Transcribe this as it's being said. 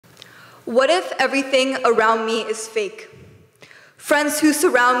What if everything around me is fake? Friends who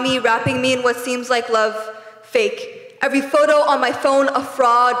surround me, wrapping me in what seems like love, fake. Every photo on my phone, a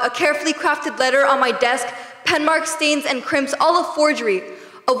fraud. A carefully crafted letter on my desk, pen mark stains and crimps, all a forgery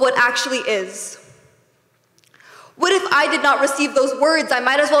of what actually is. What if I did not receive those words? I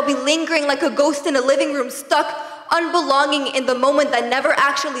might as well be lingering like a ghost in a living room, stuck, unbelonging in the moment that never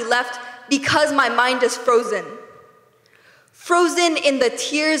actually left because my mind is frozen. Frozen in the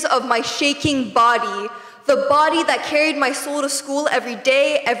tears of my shaking body, the body that carried my soul to school every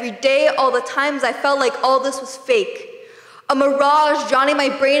day, all the times I felt like all this was fake. A mirage drowning my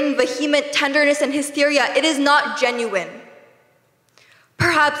brain in vehement tenderness and hysteria. It is not genuine.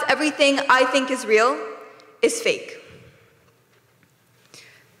 Perhaps everything I think is real is fake.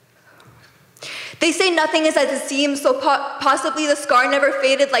 They say nothing is as it seems, so possibly the scar never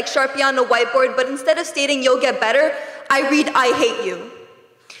faded like Sharpie on a whiteboard, but instead of stating you'll get better, I read I hate you.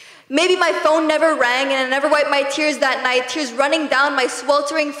 Maybe my phone never rang and I never wiped my tears that night, tears running down my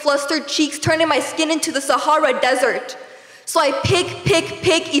sweltering, flustered cheeks, turning my skin into the Sahara Desert. So I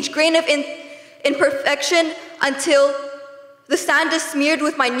pick each grain of imperfection until the sand is smeared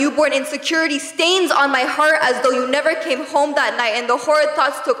with my newborn insecurity, stains on my heart as though you never came home that night and the horrid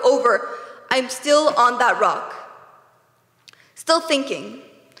thoughts took over. I'm still on that rock, still thinking.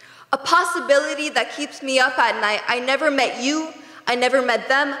 A possibility that keeps me up at night. I never met you, I never met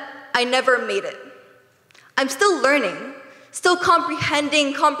them, I never made it. I'm still learning, still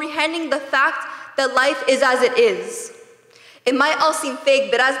comprehending the fact that life is as it is. It might all seem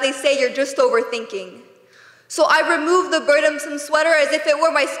fake, but as they say, you're just overthinking. So I remove the burdensome sweater as if it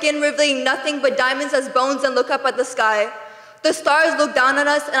were my skin, revealing nothing but diamonds as bones, and look up at the sky. The stars look down on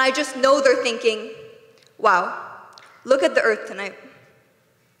us, and I just know they're thinking, wow, look at the earth tonight.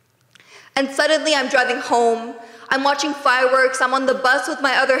 And suddenly I'm driving home. I'm watching fireworks. I'm on the bus with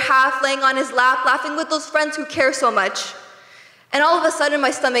my other half, laying on his lap, laughing with those friends who care so much. And all of a sudden, my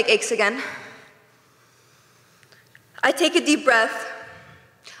stomach aches again. I take a deep breath.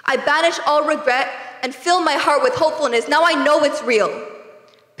 I banish all regret and fill my heart with hopefulness. Now I know it's real.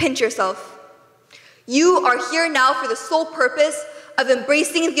 Pinch yourself. You are here now for the sole purpose of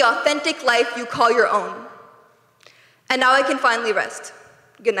embracing the authentic life you call your own. And now I can finally rest.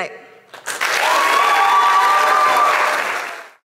 Good night.